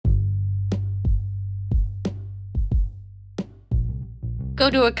Go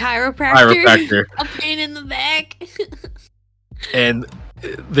to a chiropractor. Chiropractor. A pain in the back. And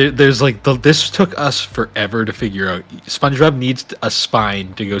there's like this took us forever to figure out. SpongeBob needs a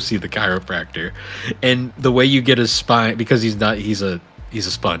spine to go see the chiropractor, and the way you get a spine, because he's a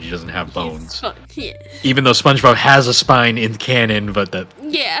sponge, he doesn't have bones. Yeah. Even though SpongeBob has a spine in canon, but that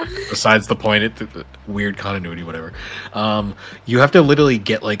besides the point, weird continuity, whatever. You have to literally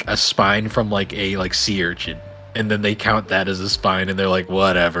get like a spine from like a sea urchin, and then they count that as a spine, and they're like,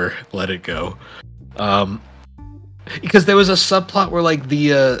 whatever, let it go. Because there was a subplot where like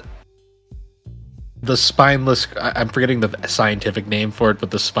the spineless, I'm forgetting the scientific name for it, but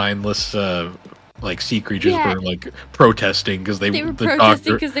the spineless sea creatures were like protesting because they were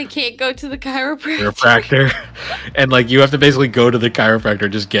protesting because they can't go to the chiropractor. And like you have to basically go to the chiropractor,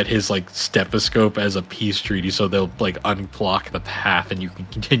 just get his like stethoscope as a peace treaty, so they'll like unblock the path and you can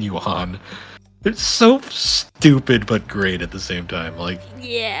continue on. It's so stupid but great at the same time. Like,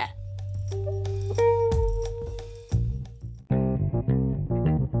 yeah.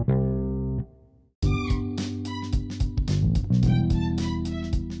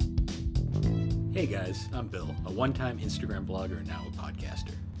 Hey guys, I'm Bill, a one-time Instagram blogger and now a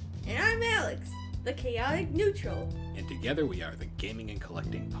podcaster. And I'm Alex, the chaotic neutral. And together we are the Gaming and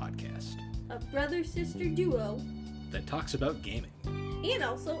Collecting Podcast. A brother-sister duo that talks about gaming. And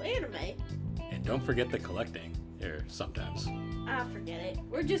also anime. And don't forget the collecting, sometimes. Ah, forget it.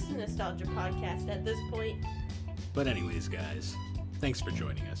 We're just a nostalgia podcast at this point. But anyways, guys, thanks for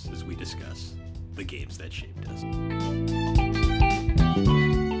joining us as we discuss the games that shaped us.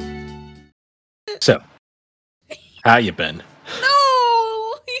 So, how you been?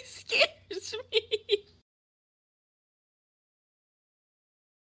 No, he scares me.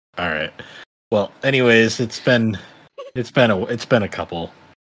 All right. Well, anyways, it's been a couple.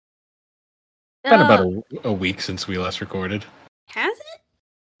 It's been about a week since we last recorded. Has it?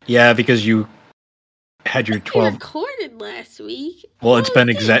 Yeah, because you had your 12. Recorded last week. Well, it's been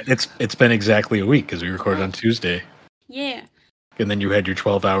exactly a week because we recorded on Tuesday. Yeah. And then you had your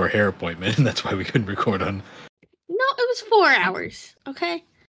 12-hour hair appointment, and that's why we couldn't record on. No, it was 4 hours. Okay.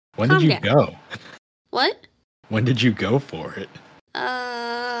 When did you go? What? When did you go for it?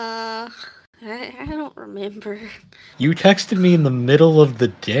 I don't remember. You texted me in the middle of the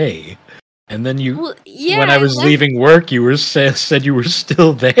day, and then when I was leaving work, you said you were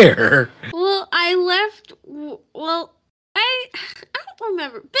still there. Well, I left. Well, I don't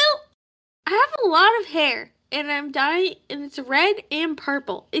remember. Bill, I have a lot of hair. And I'm dyeing, and it's red and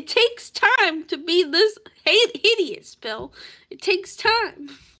purple. It takes time to be this hideous, Bill. It takes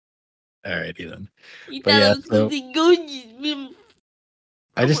time. Alrighty then. You thought I was going to be gorgeous.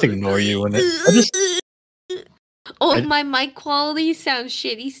 I just ignore you when if my mic quality sounds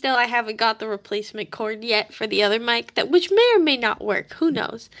shitty still, I haven't got the replacement cord yet for the other mic, which may or may not work. Who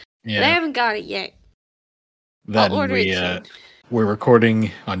knows? Yeah. But I haven't got it yet. Then I'll order it soon. We're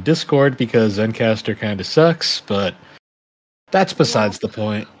recording on Discord because Zencaster kind of sucks, but that's besides the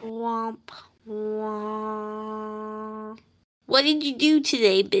point. Womp, womp. What did you do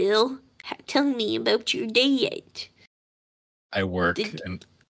today, Bill? Tell me about your day. I work, and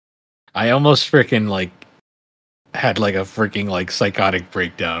I almost freaking had a freaking psychotic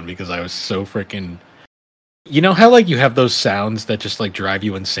breakdown because I was so freaking. You know how you have those sounds that just drive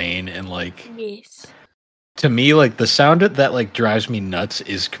you insane and Yes. To me, the sound that drives me nuts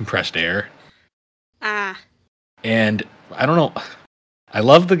is compressed air. Ah. And I don't know. I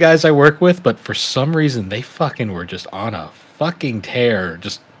love the guys I work with, but for some reason they fucking were just on a fucking tear,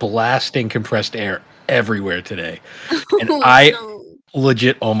 just blasting compressed air everywhere today. And I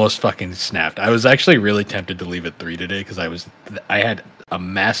legit almost fucking snapped. I was actually really tempted to leave at 3 today because I had a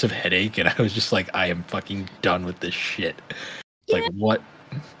massive headache and I was just I am fucking done with this shit. Yeah. What?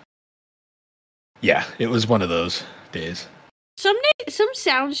 Yeah, it was one of those days. Some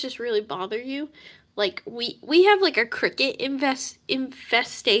sounds just really bother you. We have a cricket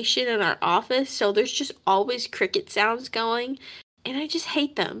infestation in our office, so there's just always cricket sounds going, and I just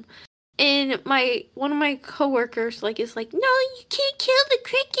hate them. And one of my coworkers is like, no, you can't kill the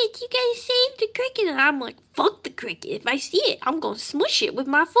cricket. You gotta save the cricket. And I'm like, fuck the cricket. If I see it, I'm gonna smush it with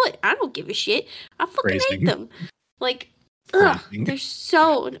my foot. I don't give a shit. I fucking hate them. Ugh, they're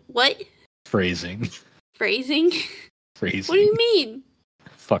so what? Phrasing. Phrasing? Phrasing. What do you mean?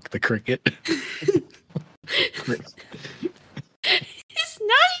 Fuck the cricket. It's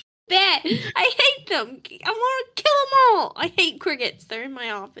not bad. I hate them. I want to kill them all. I hate crickets. They're in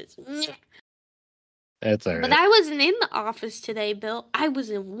my office. That's alright. But I wasn't in the office today, Bill. I was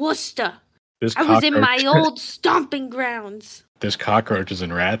in Worcester. I was in my old stomping grounds. There's cockroaches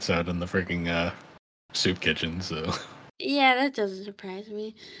and rats out in the freaking soup kitchen, so. Yeah, that doesn't surprise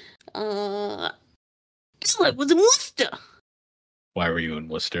me. This life was in Worcester. Why were you in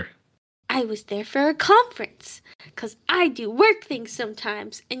Worcester? I was there for a conference. Because I do work things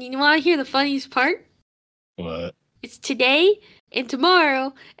sometimes. And you want to hear the funniest part? What? It's today and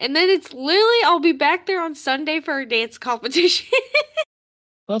tomorrow. And then it's literally, I'll be back there on Sunday for a dance competition.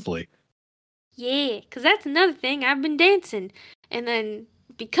 Lovely. Yeah, because that's another thing. I've been dancing. And then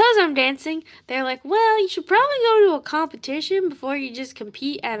because I'm dancing, they're like, well, you should probably go to a competition before you just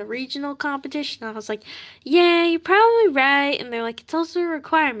compete at a regional competition. I was like, yeah, you're probably right. And they're like, it's also a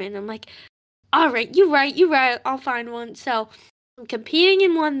requirement. I'm like, all right, you're right. I'll find one. So I'm competing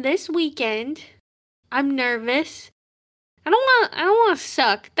in one this weekend. I'm nervous. I don't want to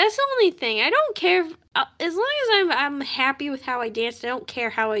suck. That's the only thing. I don't care as long as I'm happy with how I dance. I don't care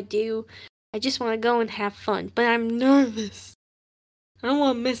how I do. I just want to go and have fun. But I'm nervous. I don't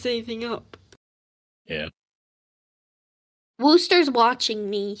want to mess anything up. Yeah. Wooster's watching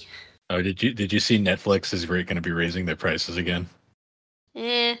me. Oh, did you see Netflix is going to be raising their prices again?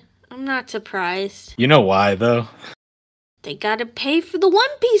 I'm not surprised. You know why though? They gotta pay for the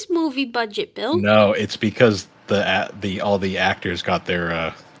One Piece movie budget, Bill. No, it's because all the actors got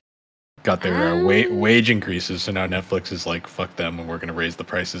their wage increases. So now Netflix is like, fuck them, and we're going to raise the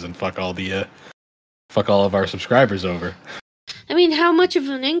prices and fuck all of our subscribers over. I mean, how much of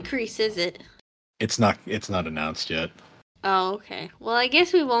an increase is it? It's not announced yet. Oh, okay. Well, I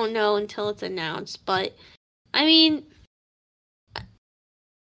guess we won't know until it's announced, but I mean,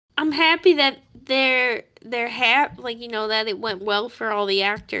 I'm happy that they're that it went well for all the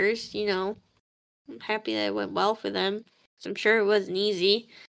actors, I'm happy that it went well for them. 'Cause I'm sure it wasn't easy.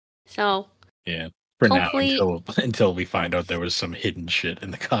 So, yeah. For hopefully, now, until we find out there was some hidden shit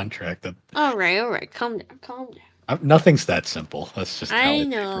in the contract that. All right. Calm down. Nothing's that simple. That's just how I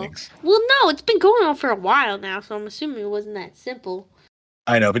know. Well, no, it's been going on for a while now, so I'm assuming it wasn't that simple.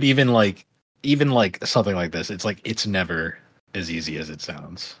 I know, but even like something like this, it's like it's never as easy as it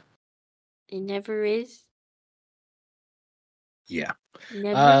sounds. It never is. Yeah.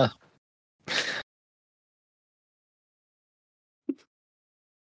 Never.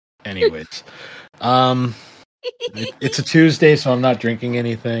 Anyways, it's a Tuesday, so I'm not drinking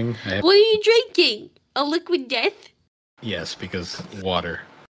anything. What are you drinking? A liquid death? Yes, because water.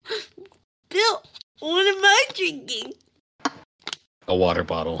 Bill, what am I drinking? A water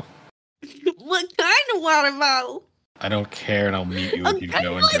bottle. What kind of water bottle? I don't care, and I'll meet you if you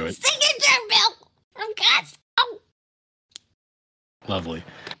go into it. Signature, Bill, from Costco. Lovely.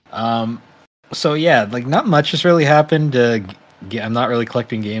 So yeah, like not much has really happened. I'm not really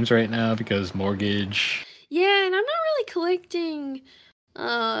collecting games right now because mortgage. Yeah, and I'm not really collecting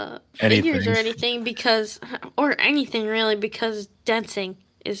figures or anything because dancing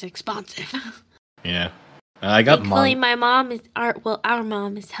is expensive. Yeah. I got Thankfully, our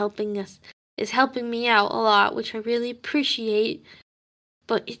mom is helping me out a lot, which I really appreciate.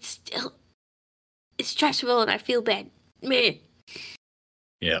 But it's stressful and I feel bad. Meh.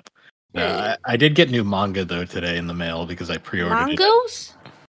 Yep. I did get new manga though today in the mail because I pre-ordered Mangos? it.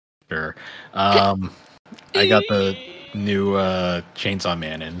 Sure. I got the new Chainsaw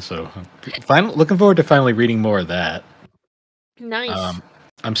Man in, so looking forward to finally reading more of that. Nice.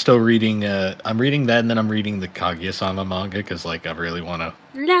 I'm still reading. I'm reading that, and then I'm reading the Kaguya-sama manga because, like, I really want to.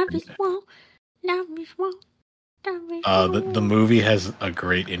 Love is war. Love is war. The movie has a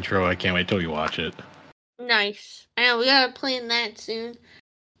great intro. I can't wait till you watch it. Nice. I know we gotta plan that soon.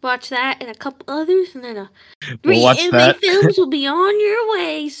 Watch that and a couple others, and then three anime films will be on your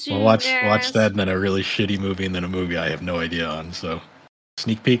way soon. We'll watch that, and then a really shitty movie, and then a movie I have no idea on. So,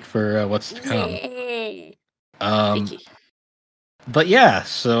 sneak peek for what's to come. Yeah. But yeah,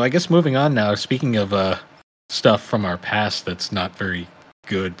 so I guess moving on now. Speaking of stuff from our past that's not very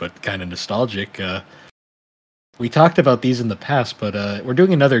good but kind of nostalgic, we talked about these in the past, but we're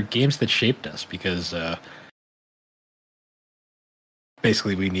doing another games that shaped us because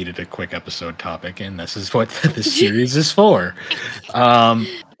basically we needed a quick episode topic, and this is what this series is for.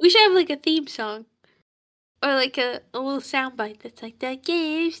 We should have like a theme song. Or like a little soundbite that's like the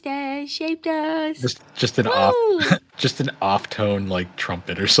games that shaped us. Just an off tone like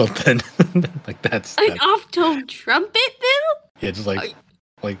trumpet or something. Like that's an off tone trumpet, Bill? Yeah, just like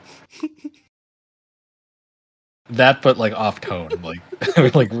that, but like off tone,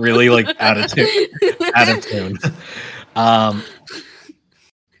 like really like out of tune.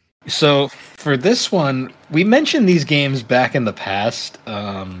 So for this one, we mentioned these games back in the past.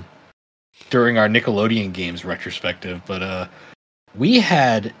 During our Nickelodeon games retrospective, but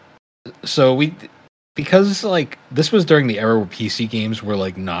because like this was during the era where PC games were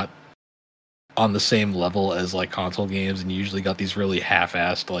like not on the same level as like console games, and you usually got these really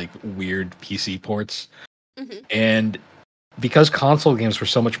half-assed, like weird PC ports. Mhm. And because console games were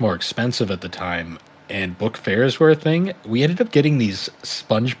so much more expensive at the time, and book fairs were a thing, we ended up getting these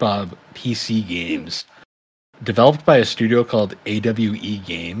SpongeBob PC games developed by a studio called AWE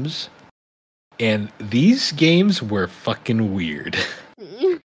Games. And these games were fucking weird.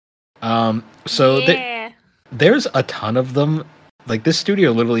 So Yeah. there's a ton of them. Like this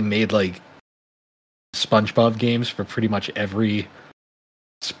studio literally made like SpongeBob games for pretty much every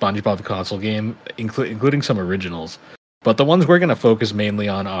SpongeBob console game, including some originals. But the ones we're going to focus mainly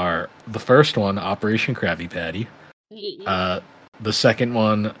on are the first one, Operation Krabby Patty. Yeah. The second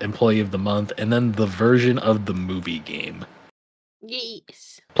one, Employee of the Month, and then the version of the movie game.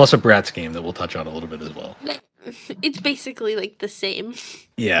 Yes. Plus a Bratz game that we'll touch on a little bit as well. It's basically like the same.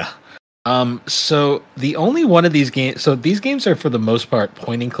 Yeah. So the only one of these games, so these games are for the most part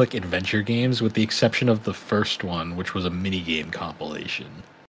point and click adventure games, with the exception of the first one, which was a mini game compilation.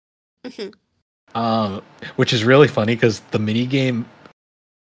 Which is really funny because the mini game,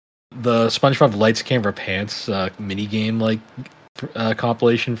 the SpongeBob Lights Camera Pants mini game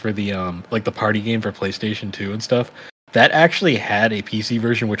compilation for the like the party game for PlayStation 2 and stuff, that actually had a PC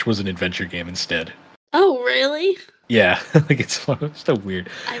version which was an adventure game instead. Oh, really? Yeah, like it's so weird.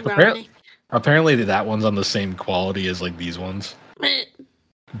 Ironic. Apparently that one's on the same quality as like these ones.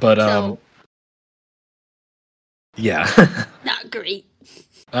 But So, yeah. Not great.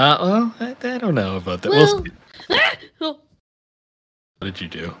 Well, I don't know about that. Well, what did you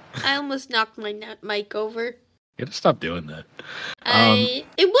do? I almost knocked my mic over. You gotta stop doing that. It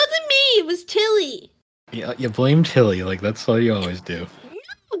wasn't me. It was Tilly. Yeah, you blame Tilly. Like that's all you always do.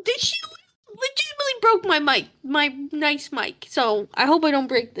 No, she legitimately broke my mic, my nice mic. So I hope I don't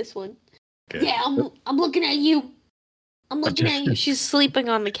break this one. Okay. Yeah, I'm looking at you. I'm looking at you. She's sleeping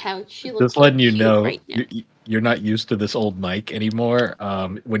on the couch. She looks just letting you know, right now. You're not used to this old mic anymore.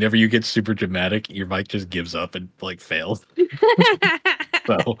 Whenever you get super dramatic, your mic just gives up and like fails.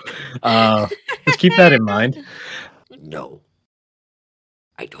 So, just keep that in mind. No,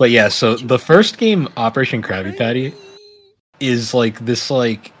 I don't. But yeah, so the first game, Operation Krabby Patty, is like this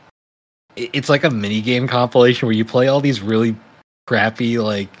like it's like a mini game compilation where you play all these really crappy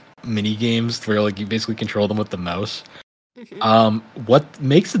like mini games where like you basically control them with the mouse. What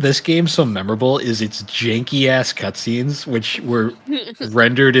makes this game so memorable is its janky ass cutscenes, which were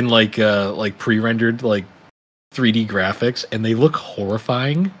rendered in like pre-rendered like 3D graphics, and they look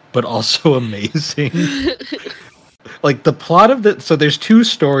horrifying but also amazing. Like the plot of so there's two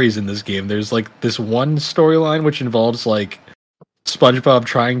stories in this game. There's like this one storyline which involves like SpongeBob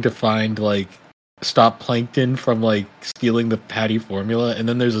trying to find like stop Plankton from like stealing the patty formula, and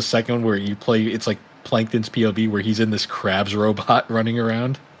then there's a second one where you play, it's like Plankton's POV where he's in this Krabs robot running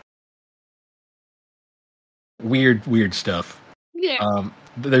around. Weird stuff. Yeah.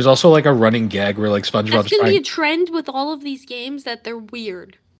 There's also like a running gag where like SpongeBob's That's gonna be a trend with all of these games, that they're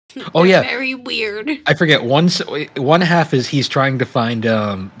weird. Oh yeah, very weird. I forget one half is he's trying to find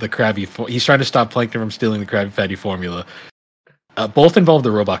the Krabby. He's trying to stop Plankton from stealing the Krabby Patty formula. Both involve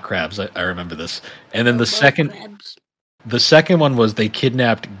the robot crabs. I remember this. And then the second one was they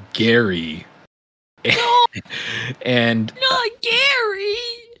kidnapped Gary. No! And not Gary.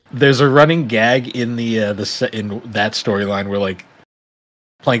 There's a running gag in in that storyline where like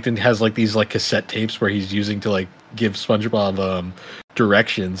Plankton has like these like cassette tapes where he's using to like give SpongeBob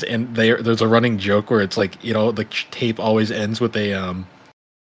directions, and there's a running joke where it's like, you know, the tape always ends with a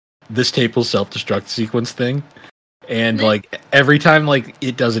this tape will self-destruct sequence thing. And like every time like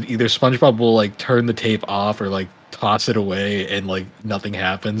it does it, either SpongeBob will like turn the tape off or like toss it away and like nothing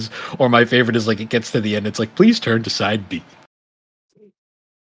happens. Or my favorite is like it gets to the end, it's like, please turn to side B.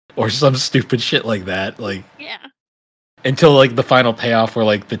 Or some stupid shit like that. Like, yeah. Until like the final payoff where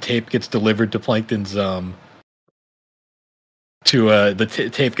like the tape gets delivered to Plankton's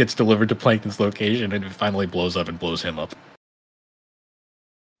tape gets delivered to Plankton's location, and it finally blows up and blows him up.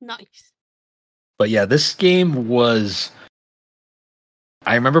 Nice. But yeah, this game was,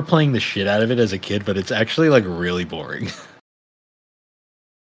 I remember playing the shit out of it as a kid, but it's actually like really boring.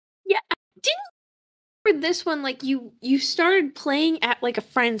 Yeah, didn't remember this one, like you started playing at like a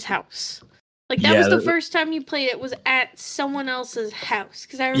friend's house. Like that was the first time you played it, was at someone else's house.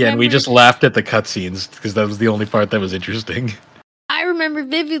 Because I remember, and we just laughed at the cutscenes because that was the only part that was interesting. I remember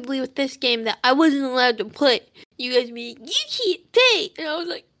vividly with this game that I wasn't allowed to play. You guys be like, you can't play, and I was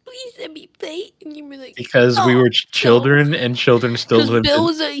like, please let me play. And you were like, because we were children, and children still live. Bill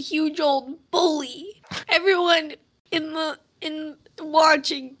was a huge old bully. Everyone in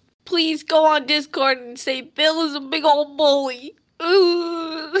watching, please go on Discord and say Bill is a big old bully.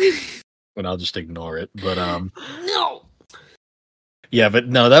 Ooh. and I'll just ignore it. But No. yeah, but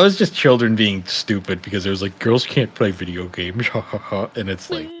no, that was just children being stupid because it was like girls can't play video games, and it's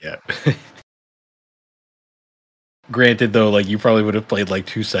like, yeah. Granted, though, like you probably would have played like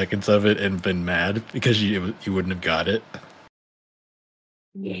 2 seconds of it and been mad because you wouldn't have got it.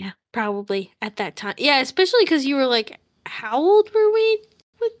 Yeah, probably at that time. Yeah, especially because you were like, how old were we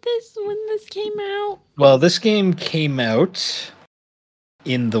with this when this came out? Well, this game came out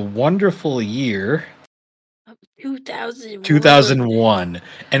in the wonderful year 2001. 2001,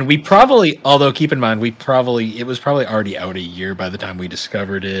 and we probably, although keep in mind, it was probably already out a year by the time we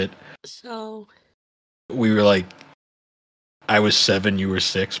discovered it. So We were like, I was 7, you were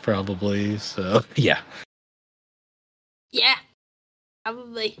 6, probably. So yeah. yeah,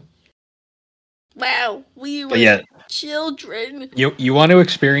 probably. Wow, we But were yeah, children. you want to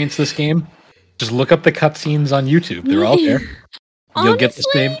experience this game? Just look up the cutscenes on YouTube. They're all there. You'll get the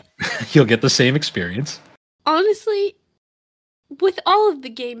same. You'll get the same experience. Honestly, with all of the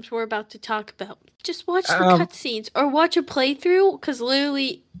games we're about to talk about, just watch the cutscenes or watch a playthrough because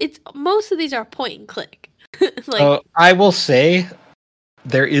literally, most of these are point and click. So I will say,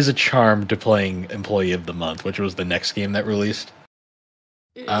 there is a charm to playing Employee of the Month, which was the next game that released.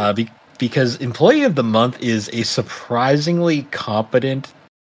 Because Employee of the Month is a surprisingly competent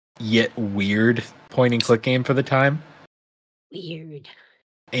yet weird point and click game for the time. Weird.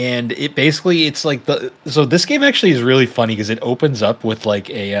 And it's like so this game actually is really funny because it opens up with like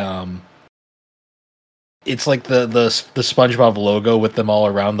a it's like the SpongeBob logo with them all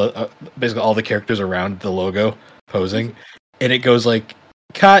around basically all the characters around the logo posing, and it goes like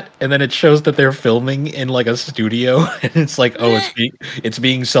cut, and then it shows that they're filming in like a studio, and it's like, oh, it's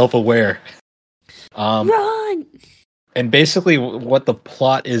being self-aware. Run. And basically what the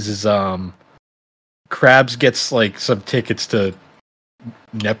plot is Krabs gets like some tickets to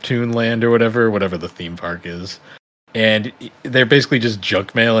Neptune Land or whatever the theme park is, and they're basically just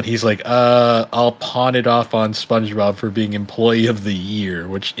junk mail, and he's like, I'll pawn it off on SpongeBob for being Employee of the Year,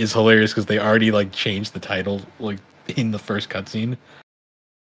 which is hilarious because they already like changed the title like in the first cutscene.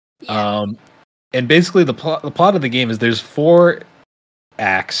 Yeah. And basically the plot of the game is there's 4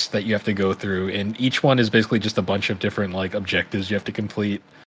 acts that you have to go through, and each one is basically just a bunch of different like objectives you have to complete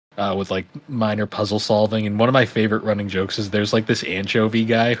with like minor puzzle solving. And one of my favorite running jokes is there's like this anchovy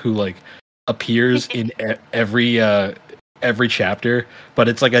guy who like appears in every chapter, but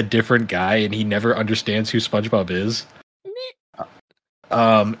it's like a different guy, and he never understands who SpongeBob is.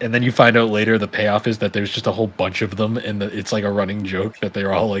 And then you find out later the payoff is that there's just a whole bunch of them, and it's like a running joke that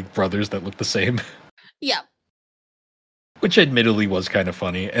they're all like brothers that look the same. Yeah. Which admittedly was kind of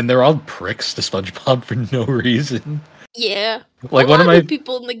funny, and they're all pricks to SpongeBob for no reason. Yeah, like one of the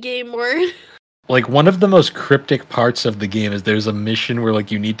people in the game were. Like one of the most cryptic parts of the game is there's a mission where like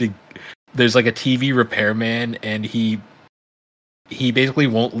there's like a TV repairman, and he basically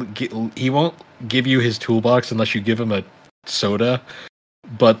won't give you his toolbox unless you give him a soda.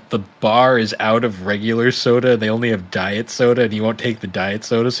 But the bar is out of regular soda, and they only have diet soda, and he won't take the diet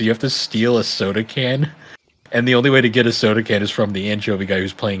soda, so you have to steal a soda can. And the only way to get a soda can is from the anchovy guy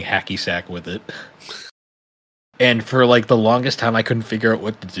who's playing hacky sack with it. And for like the longest time, I couldn't figure out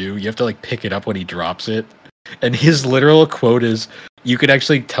what to do. You have to like pick it up when he drops it. And his literal quote is, you could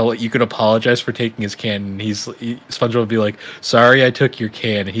actually tell it, you could apologize for taking his can. And SpongeBob would be like, sorry I took your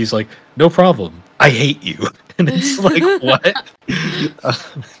can. And he's like, no problem. I hate you. And it's like, what?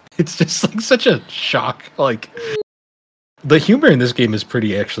 It's just like such a shock. Like, the humor in this game is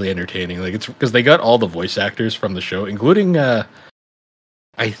pretty actually entertaining. Like, it's because they got all the voice actors from the show, including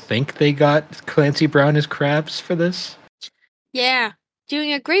I think they got Clancy Brown as Krabs for this. Yeah,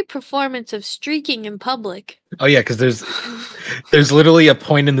 doing a great performance of streaking in public. Oh yeah, because there's literally a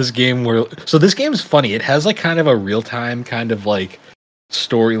point in this game where this game's funny. It has like kind of a real time kind of like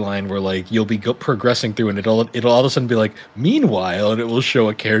storyline where like you'll be progressing through, and it'll all of a sudden be like, meanwhile, and it will show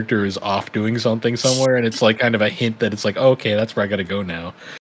a character is off doing something somewhere, and it's like kind of a hint that it's like, oh, okay, that's where I gotta go now.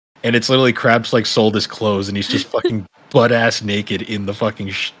 And it's literally Krabs like sold his clothes, and he's just fucking butt ass naked in the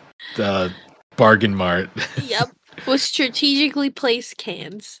fucking bargain mart. Yep, with strategically placed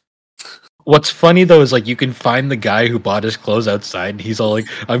cans. What's funny though is like you can find the guy who bought his clothes outside, and he's all like,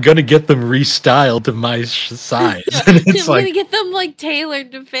 "I'm gonna get them restyled to my size." And it's I'm gonna get them like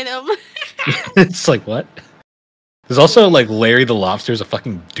tailored to fit him. It's like, what? There's also like Larry the Lobster's a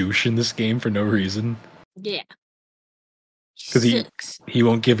fucking douche in this game for no reason. Yeah. Because he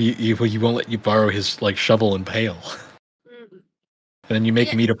won't give you he won't let you borrow his like shovel and pail. And then you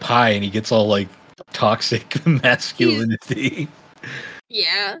make meat a pie, and he gets all like toxic masculinity.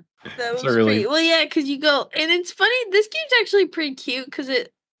 Yeah, that was really well. Yeah, because you go, and it's funny. This game's actually pretty cute because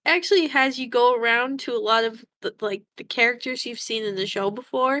actually has you go around to a lot of the characters you've seen in the show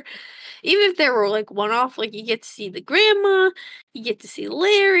before. Even if there were like one off, like you get to see the grandma, you get to see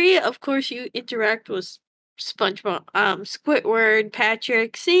Larry. Of course, you interact with SpongeBob, Squidward,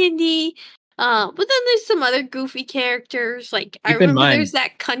 Patrick, Sandy. But then there's some other goofy characters. Like I Keep in remember there's mind,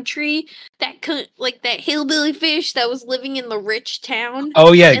 that country like that hillbilly fish that was living in the rich town,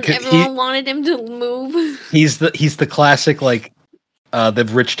 oh yeah, and everyone wanted him to move. he's the classic like the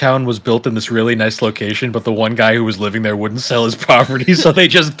rich town was built in this really nice location, but the one guy who was living there wouldn't sell his property, so they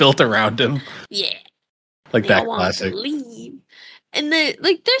just built around him. Yeah, Like they all that wanted to classic. leave. And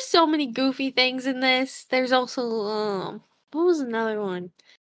there's so many goofy things in this. There's also what was another one?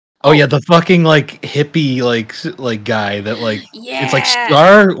 Oh yeah, the fucking like hippie like guy that like it's like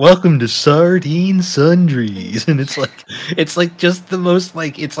Yeah. welcome to Sardine Sundries, and it's like just the most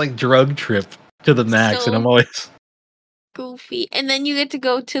like it's like drug trip to the max, and I'm So always goofy. And then you get to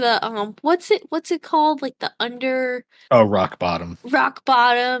go to the what's it called? Like the under rock bottom. rock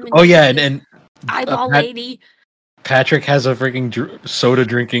bottom, and Oh you yeah, get and the and eyeball lady. Patrick has a freaking soda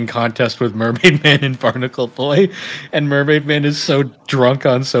drinking contest with Mermaid Man and Barnacle Boy, and Mermaid Man is so drunk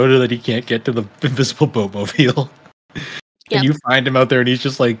on soda that he can't get to the invisible boatmobile. And Yep. you find him out there, and he's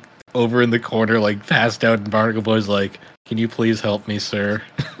just like over in the corner, like passed out. And Barnacle Boy's like, "Can you please help me, sir?"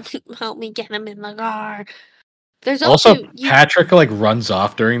 Help me get him in the car. There's Also, also Patrick like runs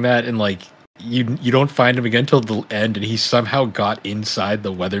off during that, and like you don't find him again till the end, and he somehow got inside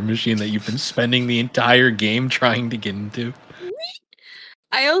the weather machine that you've been spending the entire game trying to get into.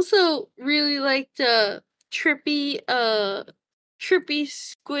 I also really liked trippy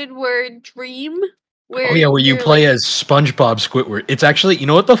Squidward Dream Oh where yeah, where you you're play like as SpongeBob Squidward. It's actually, you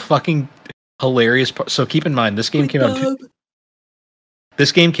know what the fucking hilarious part. So keep in mind, SquidBob.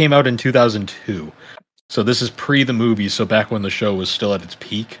 this game came out in 2002. So this is pre the movie, so back when the show was still at its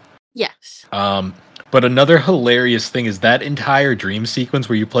peak. Yes. But another hilarious thing is that entire dream sequence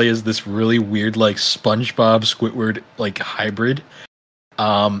where you play as this really weird like SpongeBob Squidward like hybrid.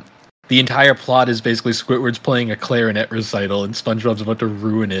 The entire plot is basically Squidward's playing a clarinet recital and SpongeBob's about to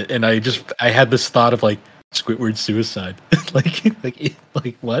ruin it. And I had this thought of like Squidward's suicide,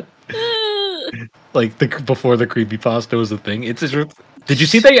 like what? Like before the creepypasta was a thing. Did you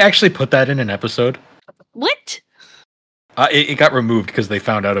see they actually put that in an episode? What? It got removed because they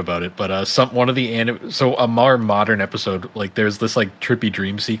found out about it. But one of the so a more modern episode, like there's this like trippy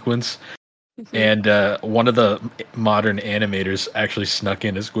dream sequence, and one of the modern animators actually snuck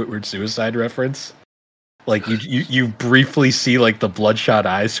in a Squidward suicide reference. Like you briefly see like the bloodshot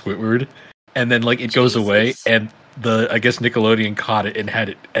eyes Squidward, and then like it goes away, and I guess Nickelodeon caught it and had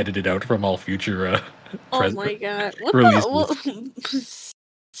it edited out from all future oh my god! What releases.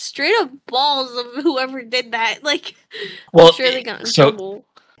 Straight up balls of whoever did that. Like, well, I'm sure they got in trouble.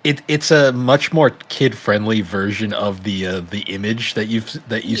 It's a much more kid friendly version of the image that you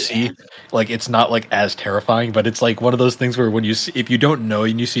see. Like it's not like as terrifying, but it's like one of those things where when you see, if you don't know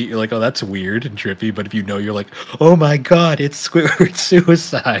and you see it, you're like, oh, that's weird and trippy. But if you know, you're like, oh my god, it's Squidward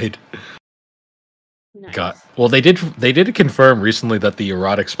suicide. Nice. God. Well, they did confirm recently that the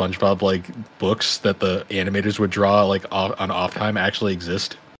erotic SpongeBob like books that the animators would draw like on off time actually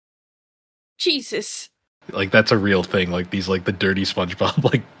exist. Jesus. Like that's a real thing. Like these like the dirty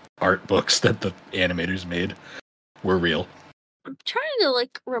SpongeBob like art books that the animators made were real. I'm trying to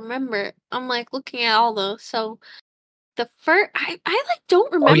like remember. I'm like looking at all those. So the first, I like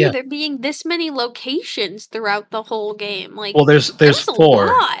don't remember there being this many locations throughout the whole game. Like, well, there's 4.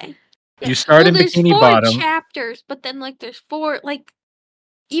 A lot. Yeah. You start in there's Bikini 4 Bottom chapters, but then like there's 4 like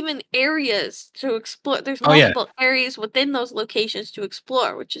even areas to explore. There's multiple areas within those locations to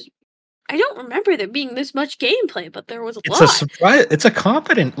explore, which is I don't remember there being this much gameplay, but there was a lot. It's a surprise. It's a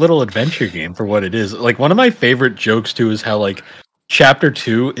competent little adventure game for what it is. Like one of my favorite jokes too is how like Chapter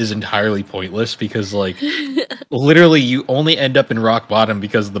 2 is entirely pointless because like literally you only end up in rock bottom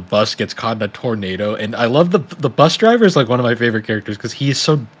because the bus gets caught in a tornado. And I love the bus driver is like one of my favorite characters because he is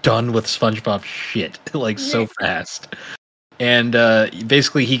so done with SpongeBob shit like so fast. And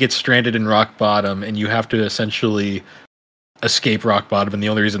basically he gets stranded in rock bottom and you have to essentially escape rock bottom, and the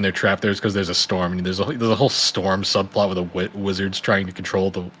only reason they're trapped there is because there's a storm. And there's a whole storm subplot with the wizards trying to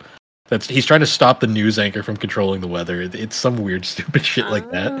control he's trying to stop the news anchor from controlling the weather. It's some weird stupid shit like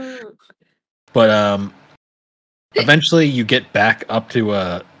that. But eventually you get back up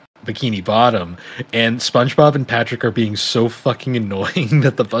to Bikini Bottom, and SpongeBob and Patrick are being so fucking annoying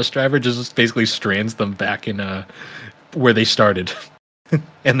that the bus driver just basically strands them back in where they started.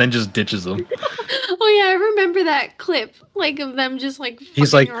 And then just ditches them. Oh yeah, I remember that clip, like of them just like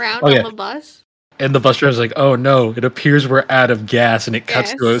he's fucking like around on the bus. And the bus driver's like, "Oh no, it appears we're out of gas," and it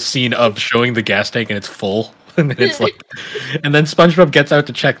cuts to a Yes. scene of showing the gas tank and it's full. And then it's like, and then SpongeBob gets out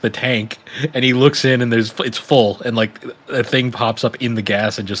to check the tank, and he looks in and it's full, and like a thing pops up in the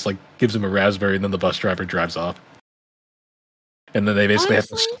gas and just like gives him a raspberry, and then the bus driver drives off. And then they basically have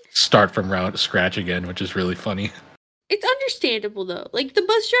to Honestly, start from scratch again, which is really funny. it's understandable though. Like the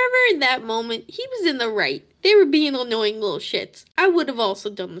bus driver in that moment, he was in the right. They were being annoying little shits. I would have also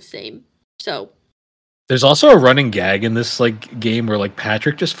done the same. So There's also a running gag in this like game where like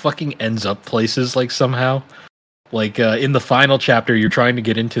Patrick just fucking ends up places like somehow. Like in the final chapter, you're trying to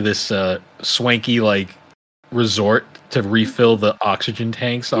get into this swanky like resort to refill the oxygen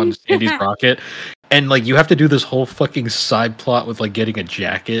tanks on Sandy's rocket, and like you have to do this whole fucking side plot with like getting a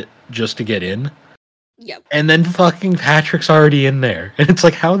jacket just to get in. yep. And then fucking Patrick's already in there, and it's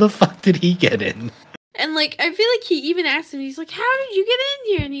like, how the fuck did he get in? And like I feel like he even asked him, he's like, "How did you get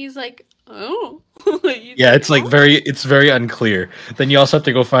in here?" And he's like, "Oh." Yeah, it's like "Oh." very unclear. Then you also have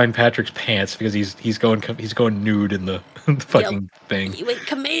to go find Patrick's pants because he's going nude in the, the fucking thing. He went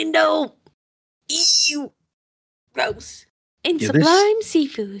commando. Ew. Gross. And Yeah, sublime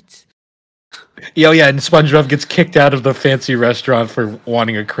seafoods. Yeah, and SpongeBob gets kicked out of the fancy restaurant for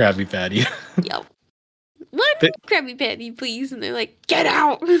wanting a Krabby Patty. Yep. One Th- Krabby Patty, please. And they're like, "Get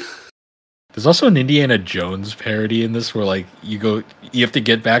out." There's also an Indiana Jones parody in this where like you have to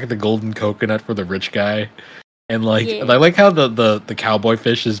get back the golden coconut for the rich guy, and like Yeah. I like how the cowboy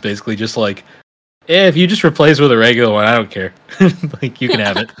fish is basically just like, if you just replace it with a regular one, I don't care, like you can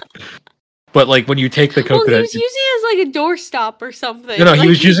have it. But like when you take the Well, he coconut, was using it as like a doorstop or something. no, Like, he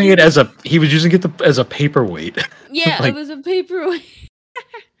was using it as a paperweight. Yeah, like, it was a paperweight.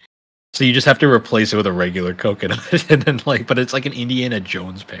 so you just have to replace it with a regular coconut, and then like, but it's like an Indiana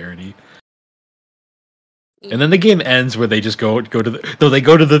Jones parody. And then the game ends where they just go to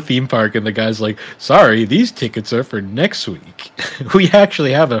the theme park, and the guy's like, "Sorry, these tickets are for next week. We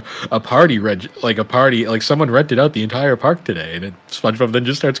actually have a party like someone rented out the entire park today." And SpongeBob then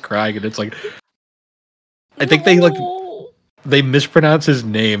just starts crying, and it's like, I think they mispronounce his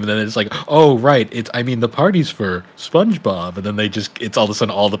name, and then it's like, "Oh right, the party's for SpongeBob," and then it's all of a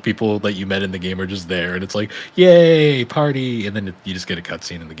sudden all the people that you met in the game are just there, and it's like, "Yay, party!" And then you just get a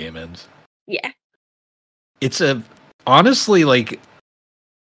cutscene, and the game ends. Yeah. It's honestly like,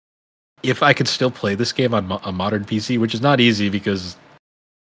 if I could still play this game on a modern PC, which is not easy because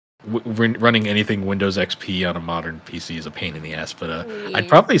running anything Windows XP on a modern PC is a pain in the ass. But I'd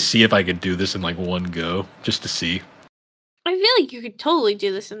probably see if I could do this in like one go just to see. I feel like you could totally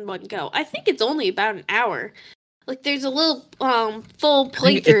do this in one go. I think it's only about an hour. Like there's a little full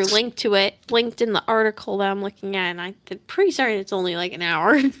playthrough linked in the article that I'm looking at, and I'm pretty certain it's only like an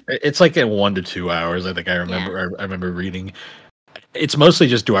hour. It's like at 1 to 2 hours. I think I remember. Yeah. I remember reading. It's mostly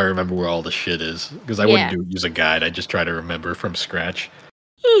just, do I remember where all the shit is? Because I wouldn't use a guide. I just try to remember from scratch.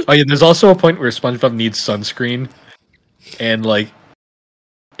 Oh yeah, there's also a point where SpongeBob needs sunscreen, and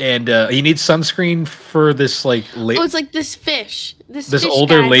he needs sunscreen for this like. It's like this fish. This fish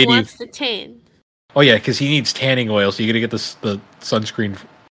older guy lady wants to tan. Oh yeah, because he needs tanning oil, so you got to get the sunscreen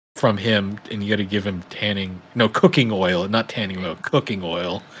from him, and you got to give him cooking oil, not tanning oil, cooking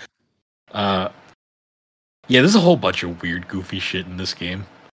oil. Yeah, there's a whole bunch of weird, goofy shit in this game.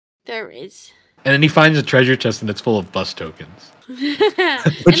 There is. And then he finds a treasure chest, and it's full of bus tokens. And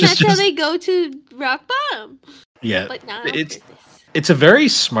that's how they go to Rock Bottom. Yeah, but not it's a very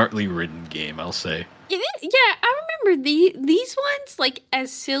smartly written game, I'll say. It is. Yeah, I remember these ones, like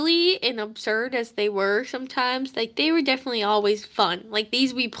as silly and absurd as they were sometimes, like they were definitely always fun. Like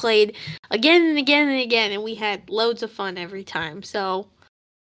these we played again and again and again, and we had loads of fun every time. So,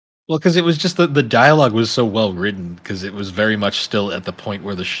 well, because it was just the dialogue was so well written, because it was very much still at the point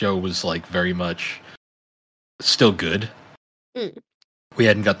where the show was like very much still good. Mm. We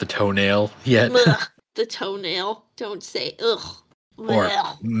hadn't got the toenail yet. Ugh, the toenail. Don't say ugh. Or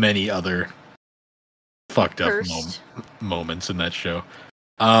many other fucked up moments in that show.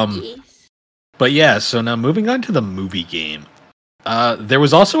 Yes. But yeah, so now moving on to the movie game. There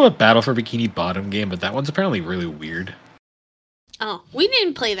was also a Battle for Bikini Bottom game, but that one's apparently really weird. Oh, we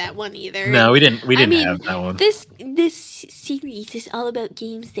didn't play that one either. No, we didn't have that one. This series is all about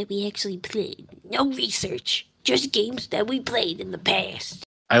games that we actually played. No research, just games that we played in the past.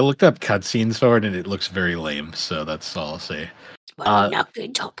 I looked up cutscenes for it, and it looks very lame, so that's all I'll say. Well, I'm not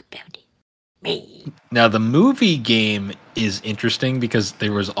going to talk about it. Man. Now, the movie game is interesting because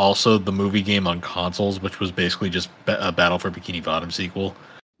there was also the movie game on consoles, which was basically just a Battle for Bikini Bottom sequel.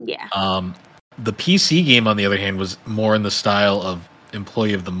 Yeah. The PC game, on the other hand, was more in the style of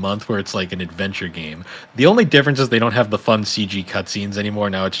Employee of the Month, where it's like an adventure game. The only difference is they don't have the fun CG cutscenes anymore.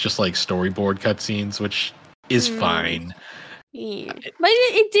 Now it's just like storyboard cutscenes, which is fine. Yeah. But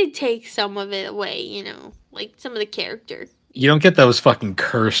it did take some of it away, you know, like some of the character. You don't get those fucking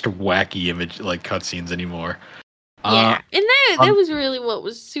cursed, wacky image like cutscenes anymore. Yeah, and that was really what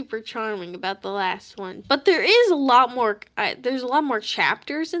was super charming about the last one. But there is a lot more. There's a lot more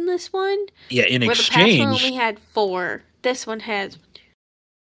chapters in this one. Yeah, in where exchange, the past one only had 4. This one has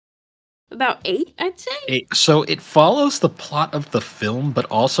about 8, I'd say. So it follows the plot of the film, but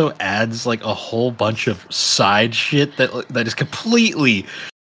also adds like a whole bunch of side shit that is completely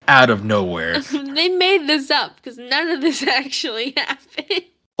out of nowhere. They made this up because none of this actually happened.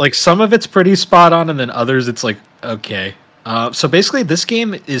 Like some of it's pretty spot on, and then others it's like okay. So basically, this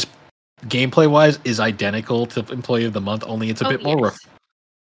game is gameplay wise is identical to Employee of the Month, only it's a bit more.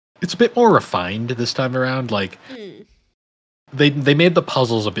 It's a bit more refined this time around. Like they made the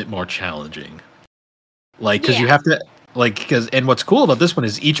puzzles a bit more challenging. Like because you have to and what's cool about this one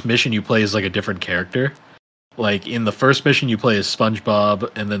is each mission you play is like a different character. Like in the first mission you play as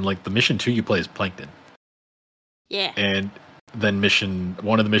SpongeBob, and then like the mission 2 you play as Plankton. Yeah. And then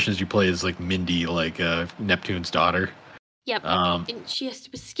one of the missions you play is like Mindy, like Neptune's daughter. Yep. And she has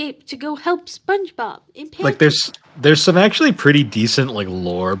to escape to go help SpongeBob. Like there's some actually pretty decent like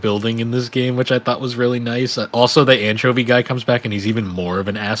lore building in this game, which I thought was really nice. Also, the anchovy guy comes back and he's even more of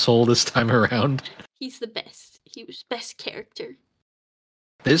an asshole this time around. He's the best. He was best character.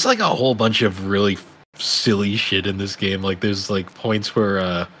 There's like a whole bunch of really silly shit in this game. Like there's like points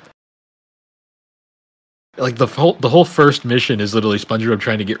where like the whole first mission is literally SpongeBob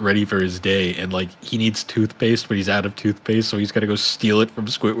trying to get ready for his day, and like he needs toothpaste, but he's out of toothpaste, so he's got to go steal it from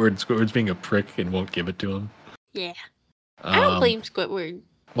Squidward. And Squidward's being a prick and won't give it to him. Yeah, I don't blame Squidward.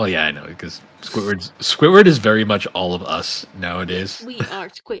 Well, yeah, I know because Squidward is very much all of us nowadays. We are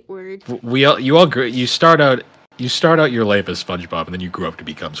Squidward. You start out your life as SpongeBob, and then you grow up to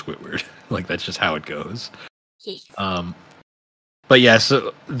become Squidward. Like that's just how it goes. Yes. But yeah,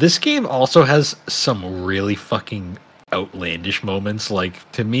 so this game also has some really fucking outlandish moments.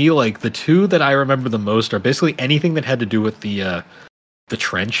 Like to me, like the 2 that I remember the most are basically anything that had to do with the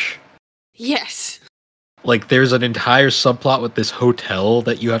trench. Yes. Like there's an entire subplot with this hotel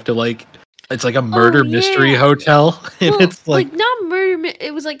that you have to like. It's like a murder mystery hotel, and it's like not murder.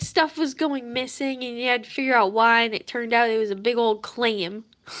 It was like stuff was going missing, and you had to figure out why. And it turned out it was a big old clam.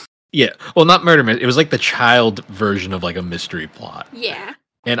 Yeah, well, not murder. It was like the child version of like a mystery plot. Yeah.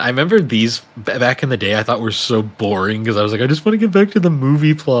 And I remember these back in the day. I thought were so boring because I was like, I just want to get back to the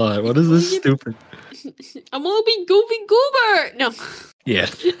movie plot. What is this stupid? I'm gonna be Goofy Goober. No. Yeah.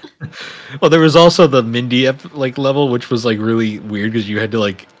 Well, there was also the Mindy like level, which was like really weird because you had to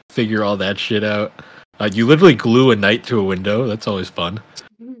like figure all that shit out. You literally glue a knight to a window. That's always fun.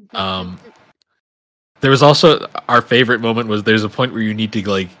 There was also our favorite moment was there's a point where you need to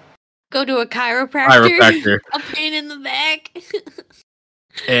like go to a chiropractor. A pain in the back.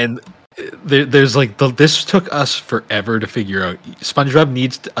 And there's like this took us forever to figure out. SpongeBob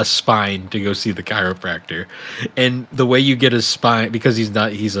needs a spine to go see the chiropractor, and the way you get his spine because he's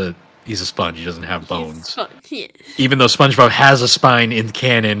a sponge. He doesn't have bones. Yeah. Even though SpongeBob has a spine in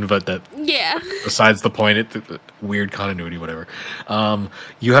canon, but that besides the point. It's weird continuity, whatever.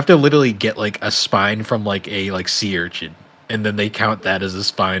 You have to literally get like a spine from like a sea urchin. And then they count that as a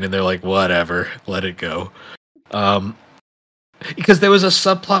spine, and they're like, whatever, let it go. Because there was a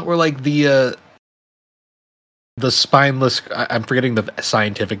subplot where, like, the spineless... I'm forgetting the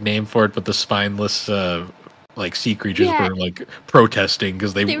scientific name for it, but the spineless, sea creatures were, like, protesting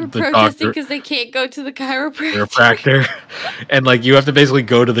because they were protesting because they can't go to the chiropractor. And, like, you have to basically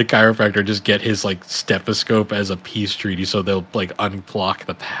go to the chiropractor, just get his, like, stethoscope as a peace treaty so they'll, like, unblock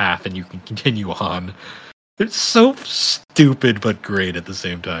the path and you can continue on. It's so stupid but great at the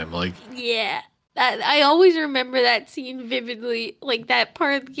same time. Like, yeah, I always remember that scene vividly, like that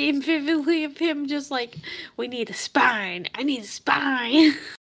part of the game vividly of him just like, we need a spine. I need a spine.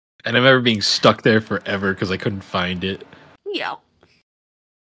 And I remember being stuck there forever because I couldn't find it. Yeah.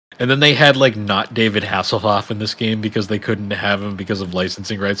 And then they had like not David Hasselhoff in this game because they couldn't have him because of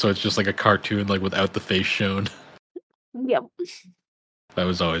licensing rights. So it's just like a cartoon like without the face shown. Yep. That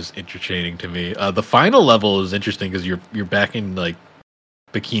was always entertaining to me. The final level is interesting because you're back in like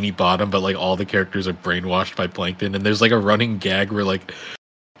Bikini Bottom, but like all the characters are brainwashed by Plankton, and there's like a running gag where like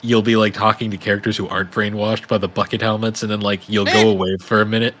you'll be like talking to characters who aren't brainwashed by the bucket helmets, and then like you'll go away for a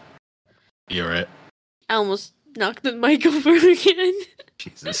minute. You're right. I almost knocked the mic over again.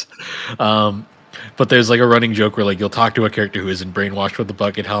 Jesus. But there's like a running joke where like you'll talk to a character who isn't brainwashed with the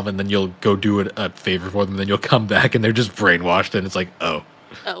bucket helm, and then you'll go do a favor for them, and then you'll come back and they're just brainwashed, and it's like, oh.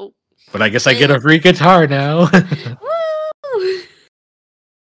 Oh. But I guess I get a free guitar now. Woo!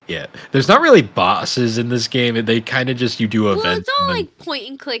 Yeah, there's not really bosses in this game. They kind of just you do events. Well, it's all and then, like point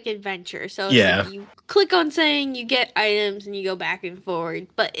and click adventure. So it's Yeah. like you click on saying you get items and you go back and forward.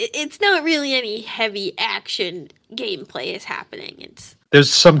 But it's not really any heavy action gameplay is happening.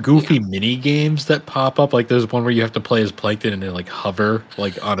 there's some goofy mini games that pop up. Like there's one where you have to play as Plankton and then like hover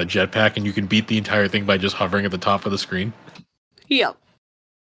like on a jetpack, and you can beat the entire thing by just hovering at the top of the screen. Yep.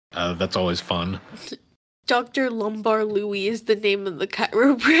 That's always fun. Dr. Lumbar Louie is the name of the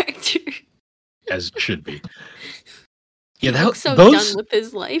chiropractor. As it should be. He Yeah, looks so those done with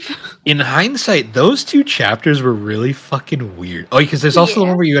his life. in hindsight, those two chapters were really fucking weird. Oh, because there's also the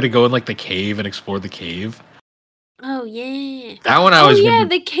one where you had to go in like the cave and explore the cave. Oh yeah. That one I was.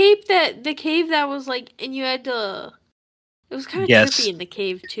 The cave that was like, and you had to. It was kind of trippy in the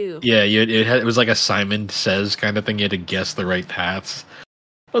cave too. Yeah, it was like a Simon Says kind of thing. You had to guess the right paths.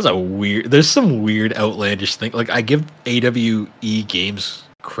 That was a weird. There's some weird, outlandish thing. Like I give AWE Games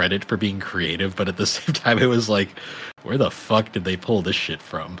credit for being creative, but at the same time, it was like, where the fuck did they pull this shit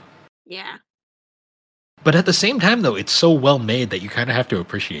from? Yeah. But at the same time, though, it's so well made that you kind of have to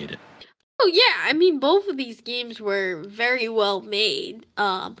appreciate it. Oh yeah, I mean both of these games were very well made,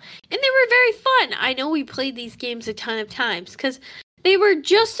 and they were very fun. I know we played these games a ton of times because they were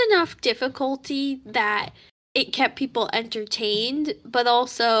just enough difficulty that it kept people entertained, but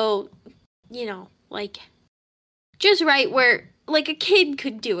also, you know, like just right where like a kid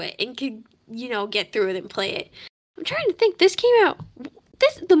could do it and could, you know, get through it and play it. I'm trying to think. This game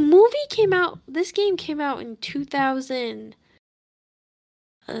came out in 2000.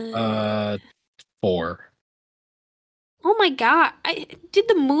 4. Oh my god!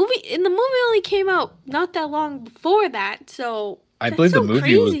 The movie only came out not that long before that, so I that's believe so the movie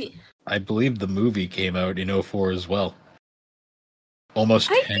crazy. I believe the movie came out in 04 as well.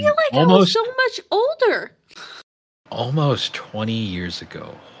 Almost I 10, feel like I was so much older. Almost 20 years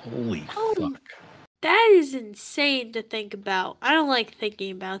ago. Holy fuck. That is insane to think about. I don't like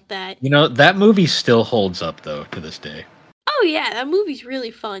thinking about that. You know, that movie still holds up though to this day. Oh yeah, that movie's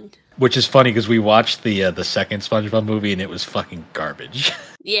really fun. Which is funny because we watched the second SpongeBob movie and it was fucking garbage.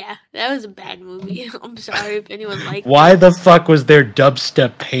 Yeah, that was a bad movie. I'm sorry if anyone liked Why the fuck was there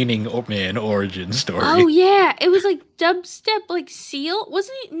dubstep painting man origin story? Oh yeah, it was like dubstep, like Seal,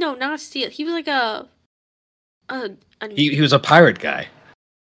 wasn't he? No, not Seal. He was like He was a pirate guy.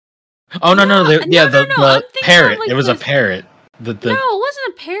 Oh no, the parrot. Like it was a parrot. No, it wasn't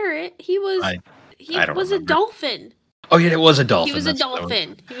a parrot. He was a dolphin. Oh yeah, it was a dolphin. He was a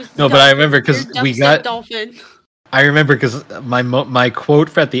dolphin. But I remember because we got dolphin. I remember because my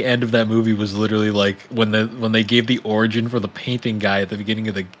quote at the end of that movie was literally like when they gave the origin for the painting guy at the beginning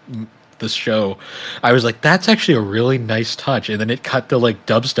of the show, I was like, that's actually a really nice touch, and then it cut to like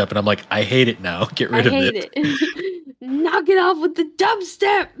dubstep, and I'm like, I hate it now. Get rid of it. Knock it off with the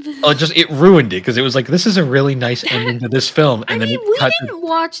dubstep. Oh, it ruined it because it was like, this is a really nice ending to this film, and we didn't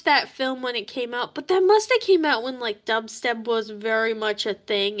watch that film when it came out, but that must have came out when like dubstep was very much a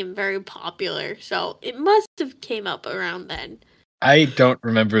thing and very popular, so it must have came up around then. I don't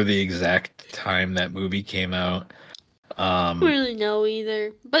remember the exact time that movie came out. I don't really know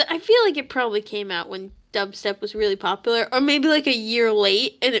either, but I feel like it probably came out when dubstep was really popular, or maybe like a year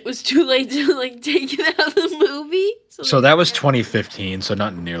late and it was too late to like take it out of the movie. So that was 2015, so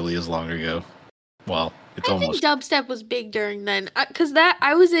not nearly as long ago. Well, I think dubstep was big during then, because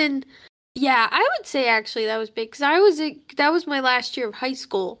I was in. Yeah, I would say actually that was big because that was my last year of high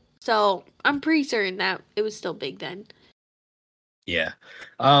school, so I'm pretty certain that it was still big then. Yeah,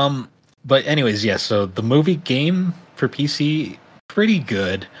 but anyways, yeah. So the movie game for PC, pretty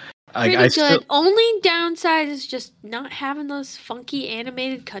good. Only downside is just not having those funky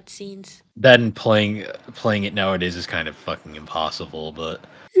animated cutscenes. Then playing it nowadays is kind of fucking impossible. But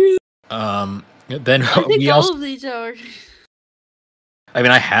then I think all of these are. I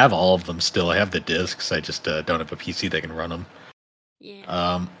mean, I have all of them still. I have the discs. I just don't have a PC that can run them.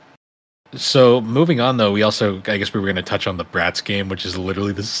 Yeah. So moving on though, I guess we were going to touch on the Bratz game, which is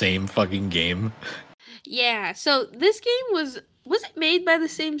literally the same fucking game. Yeah. So this game was it made by the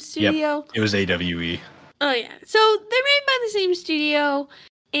same studio? Yep, it was AWE. Oh yeah. So they're made by the same studio,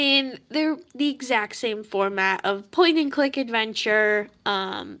 and they're the exact same format of point and click adventure.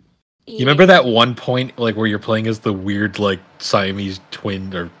 You remember that one point like where you're playing as the weird like Siamese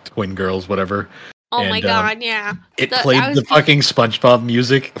twin or twin girls, whatever? Oh my god, yeah. It played the fucking SpongeBob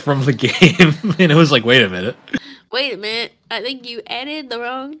music from the game, and it was like, wait a minute. Wait a minute. I think you added the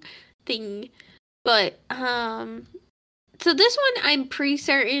wrong thing. But so this one I'm pretty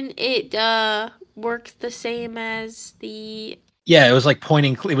certain it works the same as the Yeah, it was like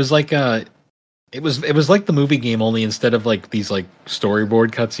pointing. It was like it was like the movie game, only instead of like these like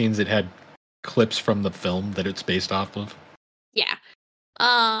storyboard cutscenes, it had clips from the film that it's based off of. yeah.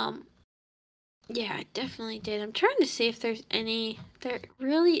 Um yeah, I definitely did. I'm trying to see if there's any there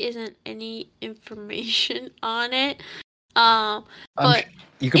really isn't any information on it. I'm But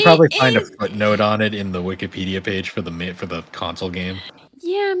you could it probably find a is footnote on it in the Wikipedia page for the console game.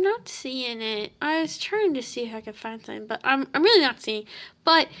 yeah, I'm not seeing it. I was trying to see if I could find something, but I'm really not seeing.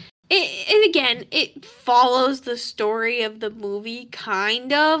 But it again, it follows the story of the movie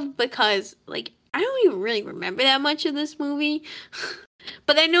kind of because like I don't even really remember that much of this movie.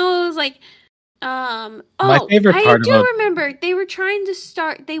 But I know it was like My oh, favorite I part do about remember they were trying to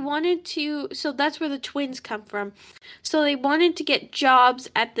start they wanted to so that's where the twins come from. So they wanted to get jobs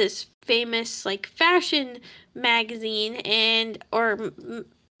at this famous like fashion magazine and or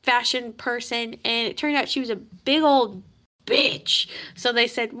fashion person and it turned out she was a big old bitch. So they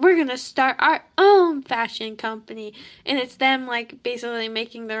said we're going to start our own fashion company and it's them like basically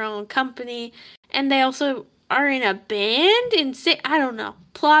making their own company and they also are in a band and say I don't know.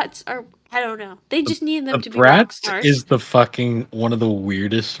 Plots are I don't know. They the, just need them the to be rock Bratz stars. is the fucking one of the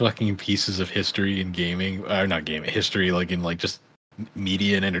weirdest fucking pieces of history in gaming, or not gaming history, like in like just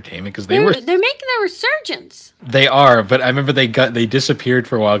media and entertainment because They're making a resurgence. they are, but I remember they disappeared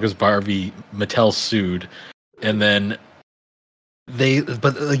for a while because Mattel sued, and then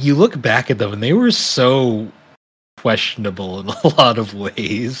but like, you look back at them and they were so questionable in a lot of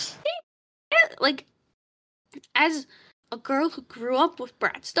ways. Like as a girl who grew up with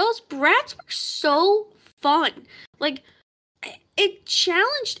Bratz, those Bratz were so fun. Like it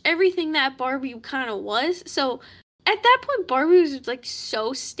challenged everything that Barbie kind of was. So at that point, Barbie was like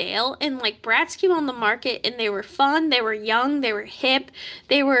so stale, and like Bratz came on the market, and they were fun. They were young. They were hip.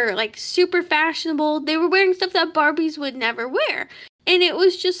 They were like super fashionable. They were wearing stuff that Barbies would never wear, and it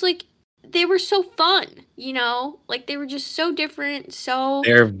was just like they were so fun. You know, like they were just so different. So,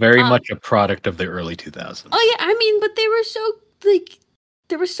 They're very um, much a product of the early 2000s. oh yeah, I mean, but they were so like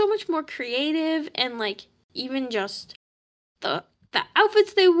there was so much more creative and like even just the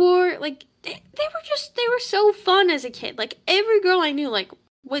outfits they wore, like they were so fun as a kid. Like every girl I knew like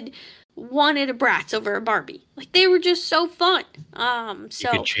would wanted a Bratz over a Barbie. Like they were just so fun. You could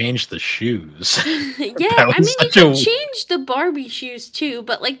So change the shoes. yeah, That I was mean you such could a change the Barbie shoes too,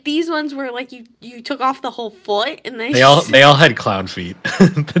 but like these ones were like you took off the whole foot and they they all had clown feet.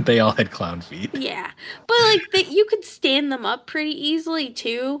 They all had clown feet. yeah, but like you could stand them up pretty easily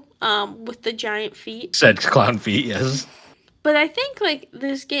too, with the giant feet. Said clown feet, yes. But I think like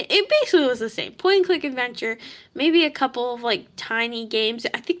this game, it basically was the same point and click adventure. Maybe a couple of like tiny games.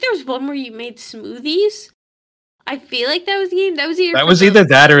 I think there was one where you made smoothies. I feel like that was the game. That was either That for was either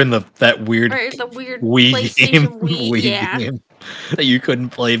that or in that weird the weird Wii game, PlayStation Wii. Wii Yeah. game that you couldn't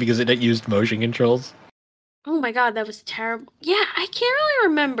play because it used motion controls. Oh my god, that was terrible. Yeah, I can't really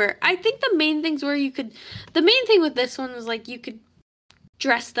remember. I think the main things were the main thing with this one was like you could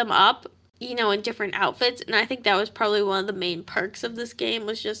dress them up, you know, in different outfits, and I think that was probably one of the main perks of this game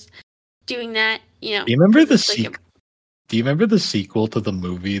was just doing that, you know. Do you remember the Like Do you remember the sequel to the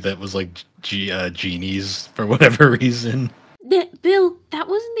movie that was like genies for whatever reason? Bill, that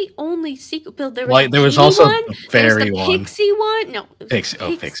wasn't the only sequel. Bill, there was Like a there was genie also one. the There was the fairy one. pixie one. No, it was Pixie,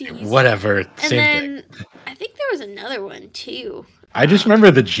 the Pixie, pixies. whatever. And Same then thing. I think there was another one too. I just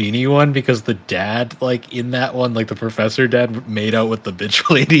remember the genie one because the dad, like in that one, like the professor dad, made out with the bitch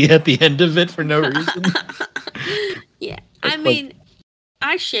lady at the end of it for no reason. Yeah, I mean,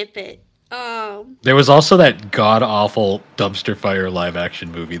 I ship it. There was also that god awful dumpster fire live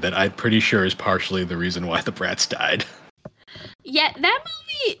action movie that I'm pretty sure is partially the reason why the Bratz died. Yeah, that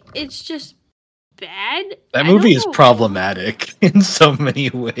movie, it's just bad. That I movie don't is know. problematic in so many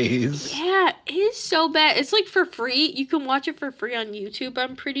ways. Yeah, it is so bad. It's like for free. You can watch it for free on YouTube.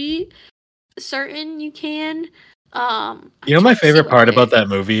 I'm pretty certain you can. You know, my favorite part about that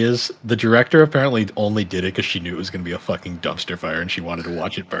movie is the director apparently only did it because she knew it was going to be a fucking dumpster fire and she wanted to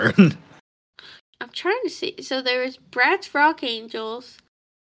watch it burn. I'm trying to see. So there was Bratz Rock Angels,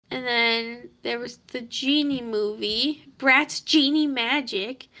 and then there was the Genie movie, Bratz Genie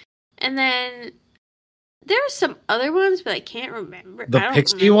Magic, and then there were some other ones, but I can't remember. The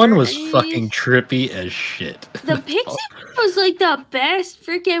Pixie one was fucking trippy as shit. The Pixie one was like the best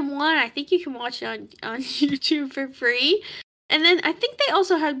freaking one. I think you can watch it on YouTube for free. And then I think they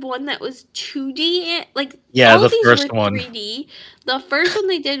also had one that was 2D. Like yeah, all the these first were one. 3D. The first one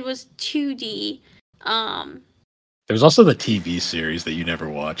they did was 2D. There was also the TV series that you never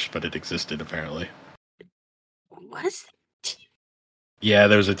watched, but it existed apparently. What's that? Yeah,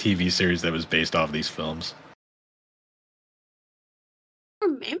 there was a TV series that was based off these films. I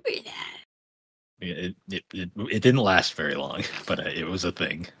don't remember that. It didn't last very long, but it was a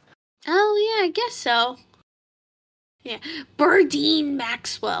thing. Oh yeah, I guess so. Yeah, Burdine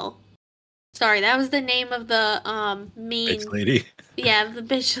Maxwell. Sorry, that was the name of the mean Bitch lady. Yeah, the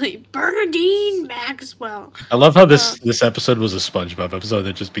bitch lady. Burdine Maxwell. I love how this episode was a SpongeBob episode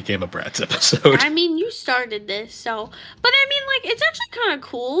that just became a Bratz episode. I mean, you started this, so. But I mean, like, it's actually kind of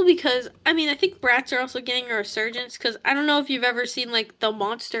cool because, I mean, I think Bratz are also getting a resurgence because I don't know if you've ever seen, like, the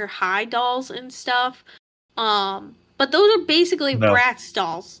Monster High dolls and stuff. But those are basically No. Bratz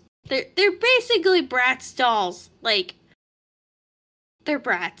dolls. They're basically Bratz dolls. Like, they're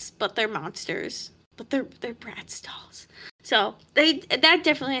Bratz, but they're monsters. But they're Bratz dolls. So that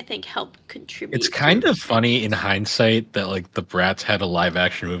definitely I think helped contribute. It's kind of funny in hindsight that like the Bratz had a live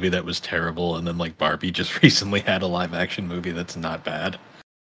action movie that was terrible, and then like Barbie just recently had a live action movie that's not bad.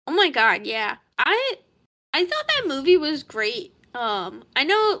 Oh my god, yeah. I thought that movie was great. I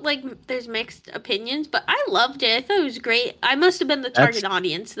know like there's mixed opinions, but I loved it. I thought it was great. I must have been the target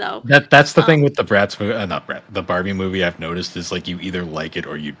audience though. That's the thing with the Bratz movie, the Barbie movie. I've noticed is like you either like it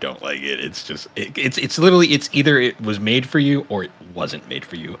or you don't like it. It's just it's literally it's either it was made for you or it wasn't made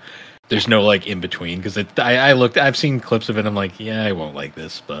for you. There's no like in between because I've seen clips of it. I'm like, yeah, I won't like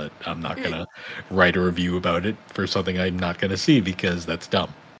this, but I'm not gonna write a review about it for something I'm not gonna see because that's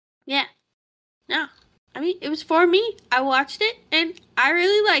dumb. Yeah, no. I mean, it was for me. I watched it and I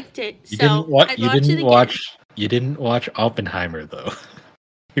really liked it. You didn't watch Oppenheimer though.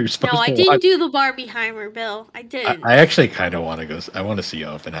 You're supposed no, I to didn't watch... do the Barbieheimer, Bill. I didn't. I actually kind of want to go. I want to see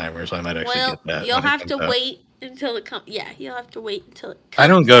Oppenheimer, so I might actually get that. You'll have to wait until it comes. Yeah, you'll have to wait until it comes. I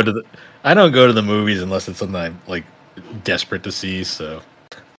don't go to the movies unless it's something I'm like desperate to see. So.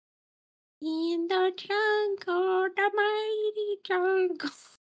 In the jungle, the mighty jungle.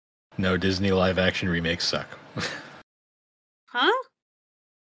 No, Disney live action remakes suck. Huh?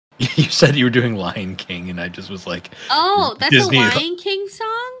 You said you were doing Lion King, and I just was like, "Oh, that's Disney... a Lion King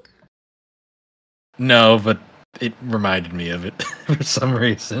song." No, but it reminded me of it for some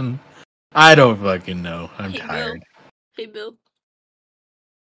reason. I don't fucking know. I'm tired. Hey, Bill.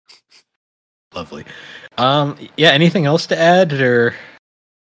 Lovely. Yeah. Anything else to add, or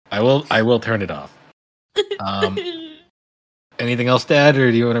I will turn it off. Anything else to add, or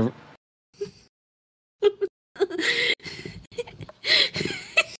do you want to?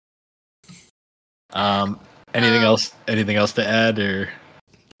 Anything else? Anything else to add, or?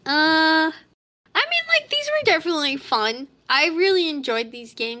 I mean, like these were definitely fun. I really enjoyed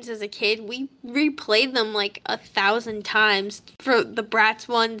these games as a kid. We replayed them like 1,000 times for the Bratz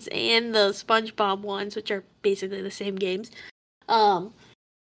ones and the SpongeBob ones, which are basically the same games.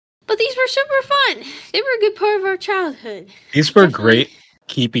 But these were super fun. They were a good part of our childhood. These were great,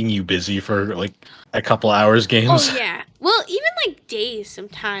 keeping you busy for like a couple hours games. Oh yeah. Well, even like days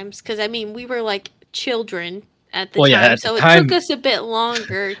sometimes, because I mean we were like children at the time, so it took us a bit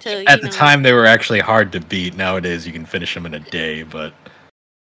longer to. At the time, they were actually hard to beat. Nowadays, you can finish them in a day, but.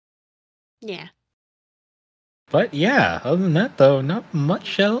 Yeah. But yeah, other than that, though, not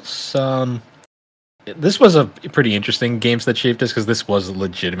much else. This was a pretty interesting games that shaped us because this was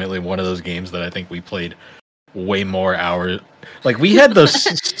legitimately one of those games that I think we played way more hours. Like we had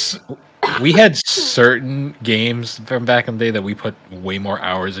those, we had certain games from back in the day that we put way more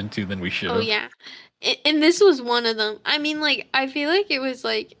hours into than we should have. Oh yeah, and this was one of them. I mean, like I feel like it was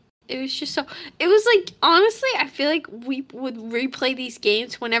just so. It was like honestly, I feel like we would replay these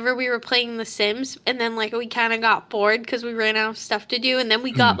games whenever we were playing The Sims, and then like we kind of got bored because we ran out of stuff to do, and then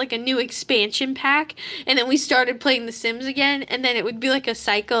we got like a new expansion pack, and then we started playing The Sims again, and then it would be like a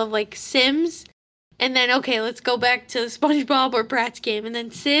cycle of like Sims, and then okay, let's go back to SpongeBob or Bratz game, and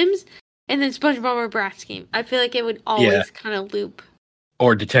then Sims, and then SpongeBob or Bratz game. I feel like it would always kind of loop.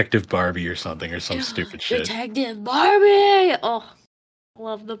 Or Detective Barbie or something, or some stupid shit. Detective Barbie! Oh.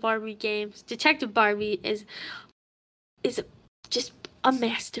 Love the Barbie games. Detective Barbie is just a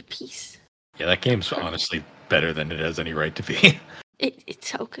masterpiece. Yeah, that game's honestly better than it has any right to be. It's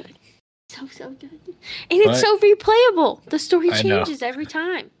so good. So good. And it's so replayable. The story changes every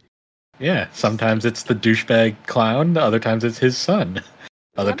time. Yeah, sometimes it's the douchebag clown, other times it's his son.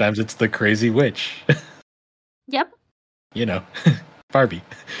 Other times it's the crazy witch. Yep. You know, Barbie.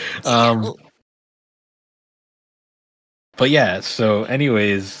 But yeah, so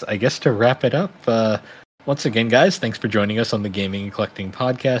anyways, I guess to wrap it up, once again, guys, thanks for joining us on the Gaming and Collecting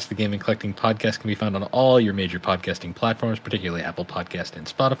Podcast. The Gaming and Collecting Podcast can be found on all your major podcasting platforms, particularly Apple Podcast and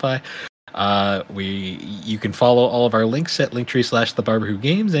Spotify. You can follow all of our links at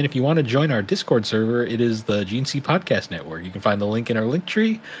linktree/thebarberwhogames, and if you want to join our Discord server, it is the GNC Podcast Network. You can find the link in our link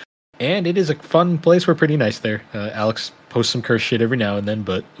tree, and it is a fun place. We're pretty nice there. Alex posts some curse shit every now and then,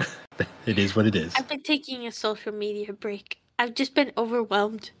 but it is what it is. I've been taking a social media break. I've just been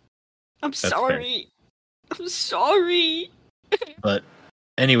overwhelmed. I'm That's sorry. I'm sorry. But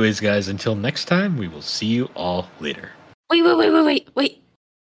anyways, guys, until next time, we will see you all later. Wait.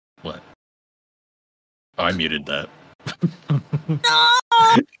 What? Oh, I muted that. No!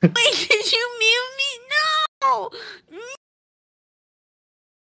 Wait, did you mute me? No!